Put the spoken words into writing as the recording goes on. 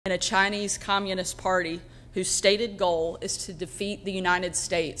and a Chinese Communist Party whose stated goal is to defeat the United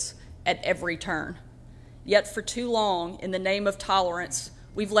States at every turn. Yet for too long, in the name of tolerance,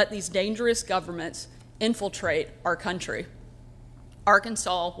 we've let these dangerous governments infiltrate our country.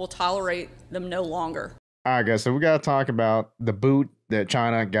 Arkansas will tolerate them no longer. All right, guys, so we got to talk about the boot that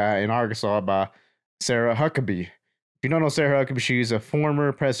China got in Arkansas by Sarah Huckabee. If you don't know Sarah Huckabee, she's a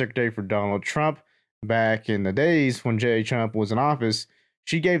former press secretary for Donald Trump back in the days when J. Trump was in office.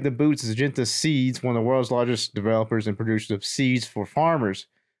 She gave the boot to Syngenta Seeds, one of the world's largest developers and producers of seeds for farmers.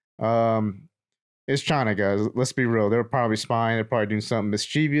 It's China, guys. Let's be real. They're probably spying. They're probably doing something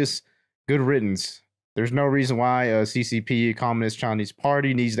mischievous. Good riddance. There's no reason why a CCP, Communist Chinese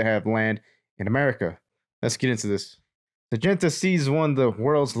Party, needs to have land in America. Let's get into this. Syngenta Seeds is one of the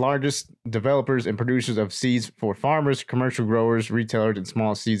world's largest developers and producers of seeds for farmers, commercial growers, retailers, and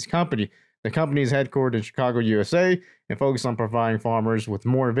small seeds company. The company is headquartered in Chicago, USA, and focused on providing farmers with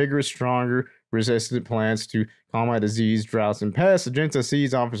more vigorous, stronger, resistant plants to combat disease, droughts, and pests. Syngenta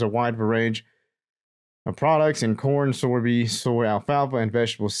Seeds offers a wide range of products in corn, soybean, soy, alfalfa, and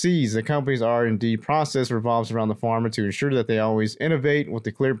vegetable seeds. The company's R&D process revolves around the farmer to ensure that they always innovate with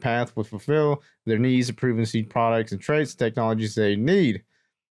a clear path to fulfill their needs, improving seed products and traits, technologies they need.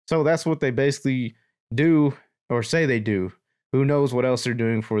 So that's what they basically do, or say they do. Who knows what else they're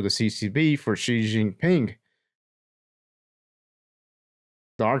doing for the CCP, for Xi Jinping.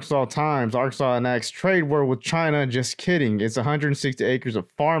 The Arkansas Times, Arkansas enacts trade war with China. Just kidding. It's 160 acres of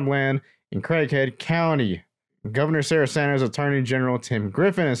farmland in Craighead County. Governor Sarah Sanders, Attorney General Tim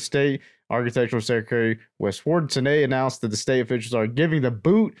Griffin, and State Agriculture Secretary Wes Ward today announced that the state officials are giving the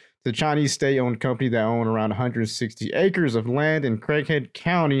boot to the Chinese state-owned company that own around 160 acres of land in Craighead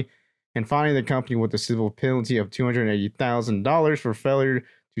County and fining the company with a civil penalty of $280,000 for failure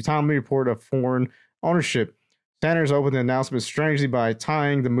to timely report of foreign ownership. Sanders opened the announcement strangely by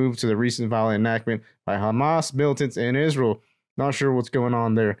tying the move to the recent violent enactment by Hamas militants in Israel. Not sure what's going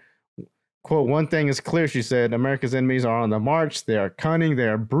on there. Quote, one thing is clear, she said, America's enemies are on the march, they are cunning, they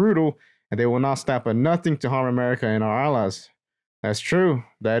are brutal, and they will not stop at nothing to harm America and our allies. That's true.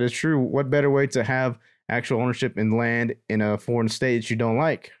 That is true. What better way to have actual ownership in land in a foreign state that you don't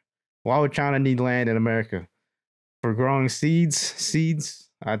like? Why would China need land in America? For growing seeds?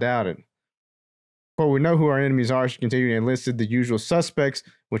 Seeds? I doubt it. But we know who our enemies are. She continued and listed the usual suspects,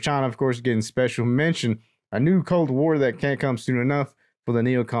 with China, of course, getting special mention. A new Cold War that can't come soon enough for the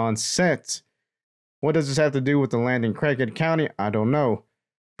neocon set. What does this have to do with the land in Craighead County? I don't know.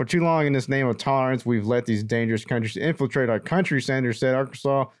 For too long, in this name of tolerance, we've let these dangerous countries infiltrate our country, Sanders said.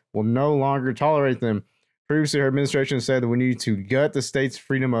 Arkansas will no longer tolerate them. Previously, her administration said that we need to gut the state's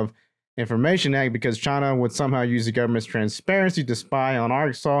Freedom of Information Act because China would somehow use the government's transparency to spy on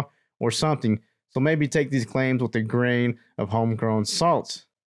Arkansas or something. So maybe take these claims with a grain of homegrown salt.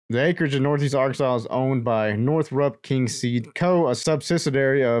 The acreage in northeast Arkansas is owned by Northrop King Seed Co., a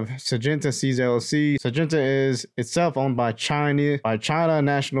subsidiary of Syngenta Seeds LLC. Syngenta is itself owned by China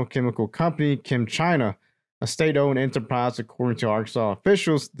National Chemical Company, ChemChina, a state-owned enterprise. According to Arkansas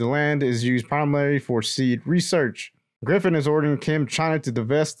officials, the land is used primarily for seed research. Griffin is ordering ChemChina to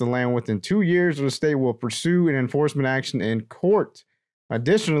divest the land within 2 years, or the state will pursue an enforcement action in court.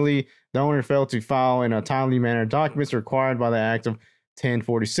 Additionally, the owner failed to file in a timely manner documents required by the Act of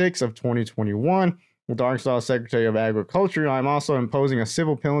 1046 of 2021 with the Arkansas Secretary of Agriculture. I'm also imposing a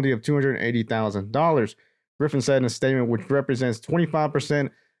civil penalty of $280,000. Griffin said in a statement, which represents 25%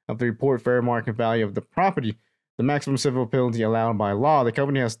 of the report fair market value of the property, the maximum civil penalty allowed by law. The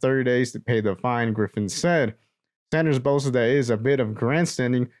company has 30 days to pay the fine, Griffin said. Sanders boasted that it is a bit of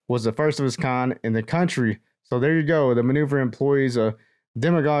grandstanding, was the first of its kind in the country. So there you go. The maneuver employs a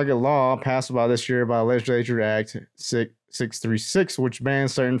demagogic law passed by this year by Legislature Act 636, which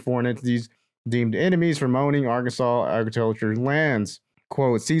bans certain foreign entities deemed enemies from owning Arkansas agriculture lands.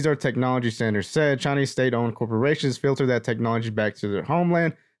 Quote, seeds are technology, Sanders said. Chinese state-owned corporations filter that technology back to their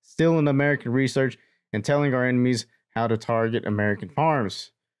homeland, stealing American research and telling our enemies how to target American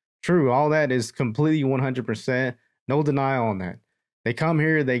farms. True, all that is completely 100%. No denial on that. They come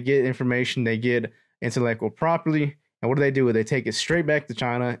here, they get information, they get intellectual property, and what do? They take it straight back to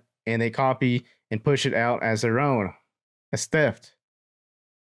China and they copy and push it out as their own. That's theft.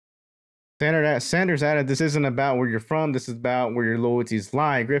 Sanders added, this isn't about where you're from, this is about where your loyalties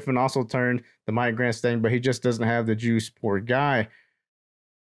lie. Griffin also turned the Mike Grant thing, but he just doesn't have the juice, poor guy.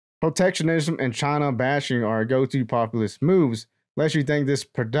 Protectionism and China bashing are go-to populist moves. Lest you think this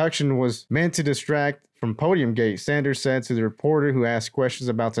production was meant to distract from Podiumgate, Sanders said to the reporter who asked questions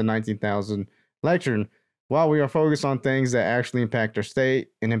about the 19,000 lectern. While we are focused on things that actually impact our state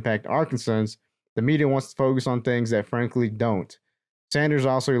and impact Arkansans, the media wants to focus on things that frankly don't. Sanders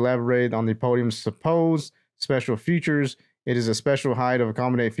also elaborated on the podium's supposed special features. It is a special height to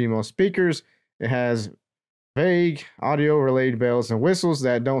accommodate female speakers. It has vague audio-related bells and whistles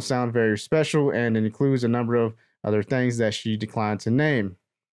that don't sound very special, and it includes a number of other things that she declined to name.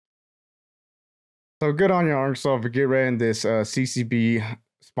 So good on you, Arkansas, for getting rid of this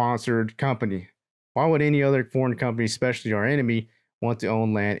CCP-sponsored company. Why would any other foreign company, especially our enemy, want to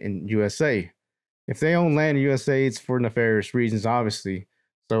own land in USA? If they own land in USA, it's for nefarious reasons, obviously.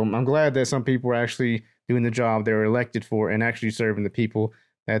 So I'm glad that some people are actually doing the job they were elected for and actually serving the people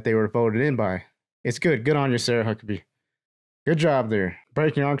that they were voted in by. It's good. Good on you, Sarah Huckabee. Good job there.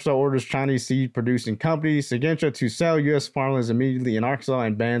 Breaking: Arkansas orders Chinese seed producing company Syngenta to sell U.S. farmlands immediately in Arkansas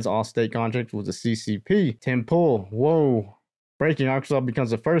and bans all state contracts with the CCP. Tim Pool. Whoa. Breaking: Arkansas becomes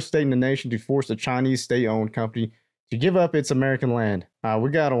the first state in the nation to force a Chinese state-owned company to give up its American land. We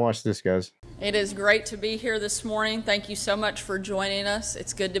got to watch this, guys. It is great to be here this morning. Thank you so much for joining us.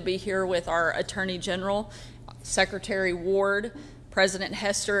 It's good to be here with our Attorney General, Secretary Ward, President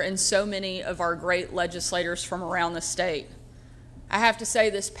Hester, and so many of our great legislators from around the state. I have to say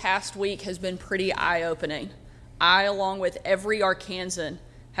this past week has been pretty eye-opening. I, along with every Arkansan,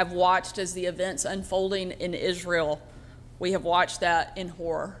 have watched as the events unfolding in Israel. We have watched that in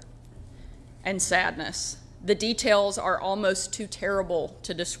horror and sadness. The details are almost too terrible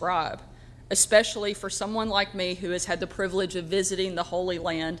to describe, especially for someone like me who has had the privilege of visiting the Holy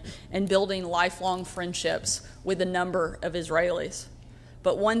Land and building lifelong friendships with a number of Israelis.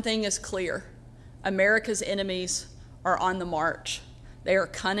 But one thing is clear: America's enemies are on the march. They are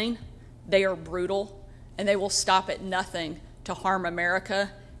cunning, they are brutal, and they will stop at nothing to harm America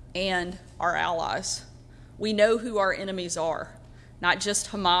and our allies. We know who our enemies are. Not just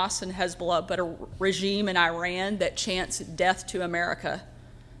Hamas and Hezbollah, but a regime in Iran that chants death to America,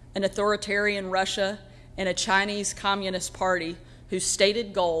 an authoritarian Russia, and a Chinese Communist Party whose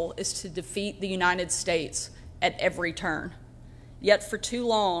stated goal is to defeat the United States at every turn. Yet for too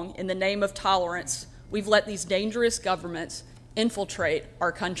long, in the name of tolerance, we've let these dangerous governments infiltrate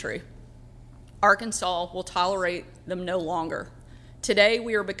our country. Arkansas will tolerate them no longer. Today,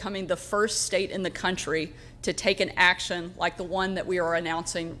 we are becoming the first state in the country to take an action like the one that we are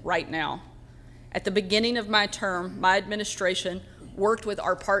announcing right now. At the beginning of my term, my administration worked with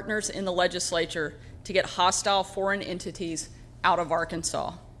our partners in the legislature to get hostile foreign entities out of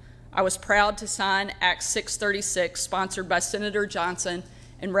Arkansas. I was proud to sign Act 636, sponsored by Senator Johnson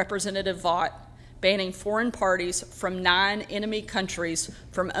and Representative Vaught, banning foreign parties from 9 enemy countries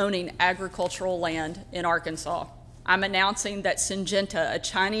from owning agricultural land in Arkansas. I'm announcing that Syngenta, a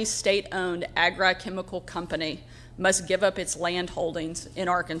Chinese state-owned agrochemical company, must give up its land holdings in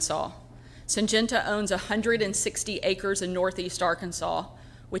Arkansas. Syngenta owns 160 acres in northeast Arkansas,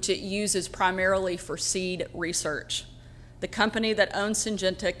 which it uses primarily for seed research. The company that owns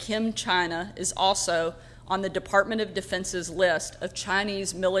Syngenta, Kim China, is also on the Department of Defense's list of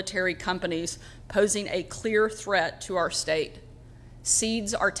Chinese military companies posing a clear threat to our state.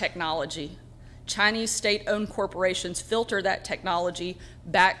 Seeds are technology. Chinese state-owned corporations filter that technology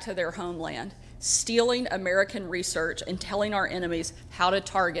back to their homeland, stealing American research and telling our enemies how to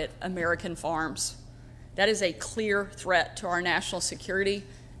target American farms. That is a clear threat to our national security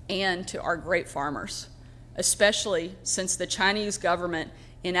and to our great farmers, especially since the Chinese government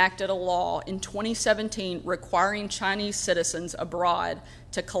enacted a law in 2017 requiring Chinese citizens abroad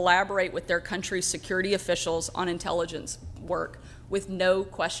to collaborate with their country's security officials on intelligence work with no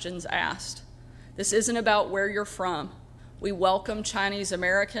questions asked. This isn't about where you're from. We welcome Chinese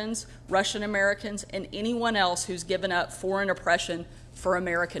Americans, Russian Americans, and anyone else who's given up foreign oppression for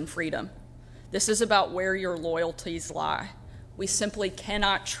American freedom. This is about where your loyalties lie. We simply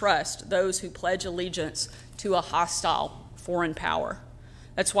cannot trust those who pledge allegiance to a hostile foreign power.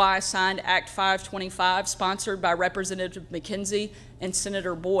 That's why I signed Act 525, sponsored by Representative McKenzie and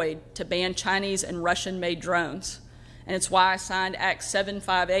Senator Boyd, to ban Chinese and Russian-made drones. And it's why I signed Act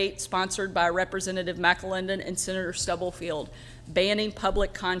 758, sponsored by Representative McAlinden and Senator Stubblefield, banning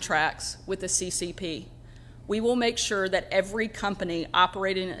public contracts with the CCP. We will make sure that every company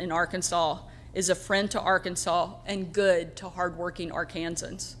operating in Arkansas is a friend to Arkansas and good to hardworking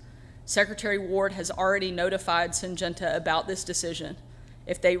Arkansans. Secretary Ward has already notified Syngenta about this decision.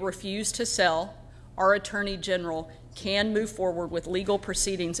 If they refuse to sell, our Attorney General can move forward with legal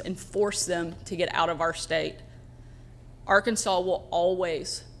proceedings and force them to get out of our state. Arkansas will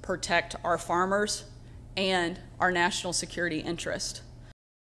always protect our farmers and our national security interest.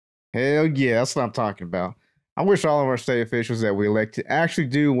 Hell yeah, that's what I'm talking about. I wish all of our state officials that we elect to actually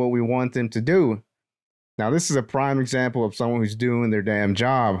do what we want them to do. Now, this is a prime example of someone who's doing their damn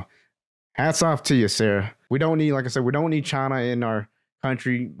job. Hats off to you, Sarah. We don't need, like I said, we don't need China in our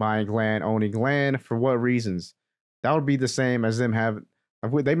country buying land, owning land. For what reasons? That would be the same as them having,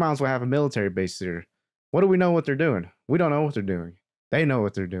 they might as well have a military base here. What do we know what they're doing? We don't know what they're doing. They know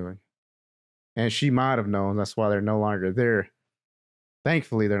what they're doing. And she might have known. That's why they're no longer there.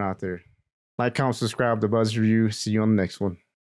 Thankfully, they're not there. Like, comment, subscribe to Buzz Review. See you on the next one.